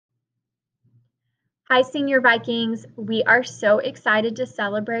Hi, Senior Vikings. We are so excited to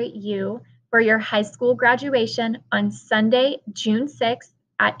celebrate you for your high school graduation on Sunday, June 6th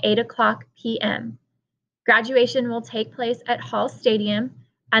at 8 p.m. Graduation will take place at Hall Stadium,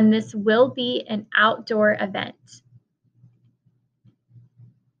 and this will be an outdoor event.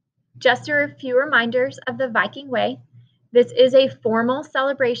 Just a few reminders of the Viking Way. This is a formal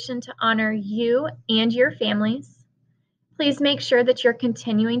celebration to honor you and your families. Please make sure that you're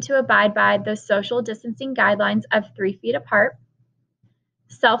continuing to abide by the social distancing guidelines of 3 feet apart.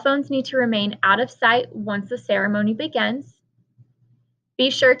 Cell phones need to remain out of sight once the ceremony begins. Be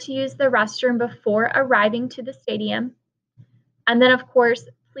sure to use the restroom before arriving to the stadium. And then, of course,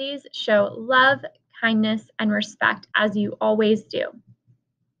 please show love, kindness, and respect as you always do.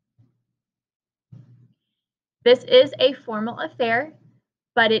 This is a formal affair,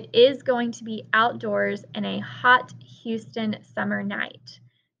 but it is going to be outdoors in a hot Houston summer night.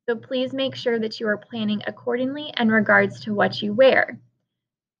 So please make sure that you are planning accordingly in regards to what you wear.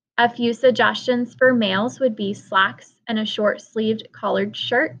 A few suggestions for males would be slacks and a short-sleeved collared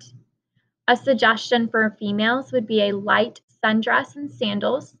shirt. A suggestion for females would be a light sundress and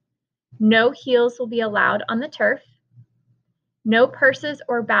sandals. No heels will be allowed on the turf. No purses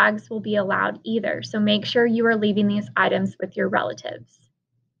or bags will be allowed either, so make sure you are leaving these items with your relatives.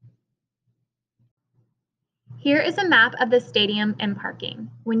 Here is a map of the stadium and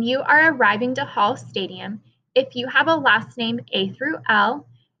parking. When you are arriving to Hall Stadium, if you have a last name A through L,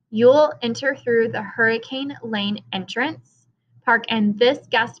 you'll enter through the Hurricane Lane entrance, park in this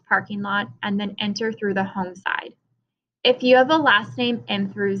guest parking lot, and then enter through the home side. If you have a last name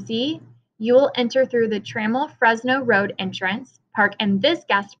M through Z, you will enter through the Trammell Fresno Road entrance, park in this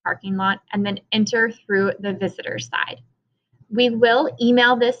guest parking lot, and then enter through the visitor side. We will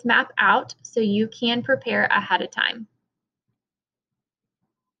email this map out so you can prepare ahead of time.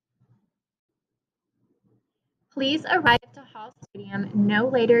 Please arrive to Hall Stadium no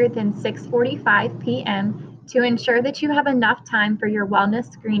later than 6:45 p.m. to ensure that you have enough time for your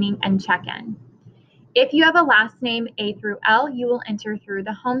wellness screening and check-in. If you have a last name A through L, you will enter through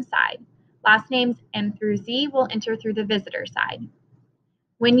the home side. Last names M through Z will enter through the visitor side.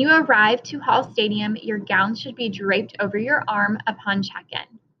 When you arrive to Hall Stadium, your gown should be draped over your arm upon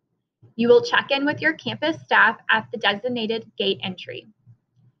check-in. You will check in with your campus staff at the designated gate entry.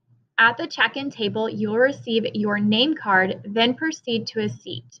 At the check-in table, you will receive your name card, then proceed to a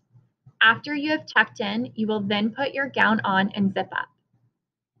seat. After you have checked in, you will then put your gown on and zip up.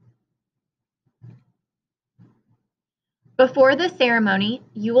 Before the ceremony,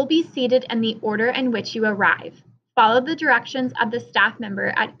 you will be seated in the order in which you arrive. Follow the directions of the staff member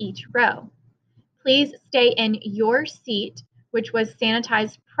at each row. Please stay in your seat, which was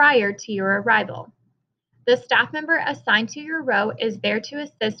sanitized prior to your arrival. The staff member assigned to your row is there to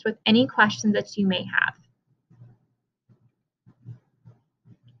assist with any questions that you may have.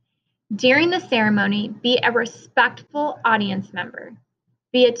 During the ceremony, be a respectful audience member.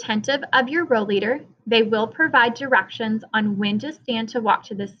 Be attentive of your row leader. They will provide directions on when to stand to walk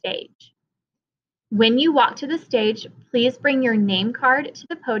to the stage. When you walk to the stage, please bring your name card to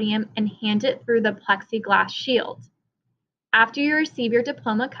the podium and hand it through the plexiglass shield. After you receive your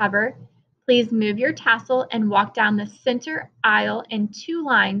diploma cover, please move your tassel and walk down the center aisle in 2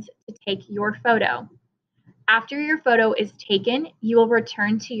 lines to take your photo. After your photo is taken, you will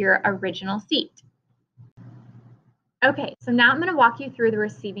return to your original seat. Okay, so now I'm going to walk you through the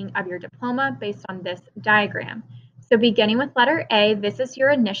receiving of your diploma based on this diagram. So beginning with letter A, this is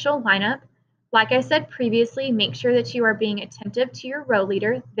your initial lineup. Like I said previously, make sure that you are being attentive to your row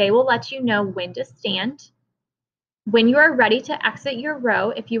leader. They will let you know when to stand. When you are ready to exit your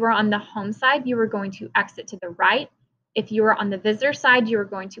row, if you are on the home side, you are going to exit to the right. If you are on the visitor side, you are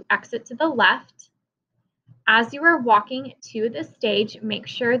going to exit to the left. As you are walking to the stage, make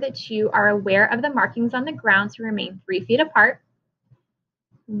sure that you are aware of the markings on the ground to remain 3 feet apart.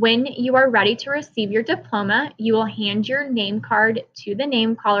 When you are ready to receive your diploma, you will hand your name card to the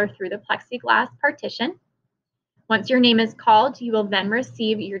name caller through the plexiglass partition. Once your name is called, you will then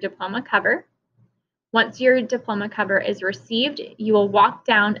receive your diploma cover. Once your diploma cover is received, you will walk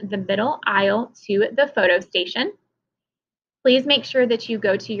down the middle aisle to the photo station. Please make sure that you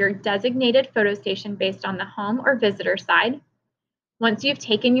go to your designated photo station based on the home or visitor side. Once you've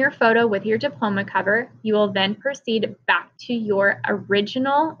taken your photo with your diploma cover, you will then proceed back to your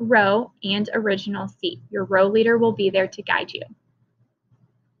original row and original seat. Your row leader will be there to guide you.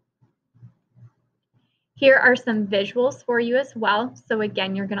 Here are some visuals for you as well. So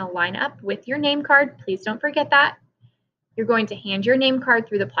again, you're going to line up with your name card. Please don't forget that. You're going to hand your name card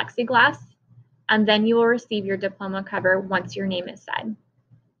through the plexiglass, and then you will receive your diploma cover once your name is said.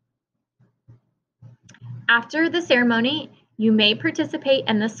 After the ceremony, you may participate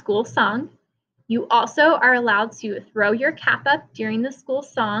in the school song. You also are allowed to throw your cap up during the school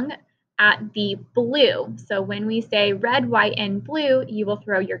song at the blue. So when we say red, white, and blue, you will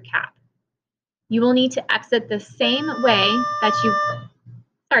throw your cap. You will need to exit the same way that you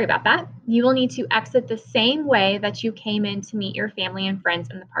will need to exit the same way that you came in to meet your family and friends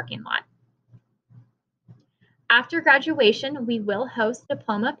in the parking lot. After graduation, we will host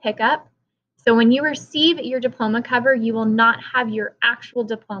diploma pickup. So when you receive your diploma cover, you will not have your actual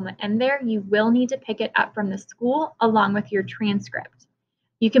diploma in there. You will need to pick it up from the school along with your transcript.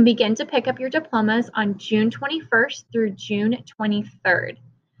 You can begin to pick up your diplomas on June 21st through June 23rd.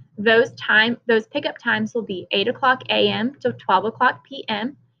 Those pickup times will be 8 o'clock a.m. to 12 o'clock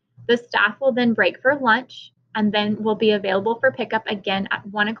p.m. The staff will then break for lunch and then will be available for pickup again at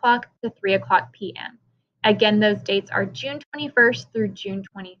 1 o'clock to 3 o'clock p.m. Again, those dates are June 21st through June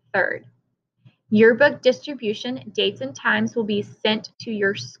 23rd. Yearbook distribution dates and times will be sent to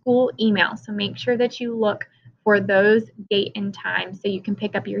your school email, so make sure that you look for those date and times so you can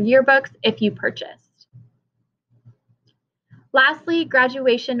pick up your yearbooks if you purchased. Lastly,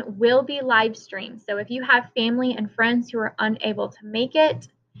 graduation will be live streamed, so if you have family and friends who are unable to make it,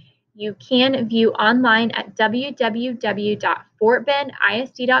 you can view online at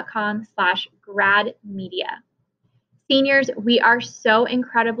www.fortbendisd.com/gradmedia. Seniors, we are so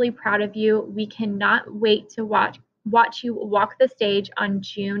incredibly proud of you. We cannot wait to watch you walk the stage on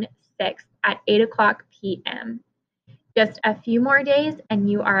June 6th at 8 o'clock p.m. Just a few more days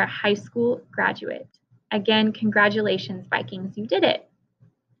and you are a high school graduate. Again, congratulations, Vikings, you did it.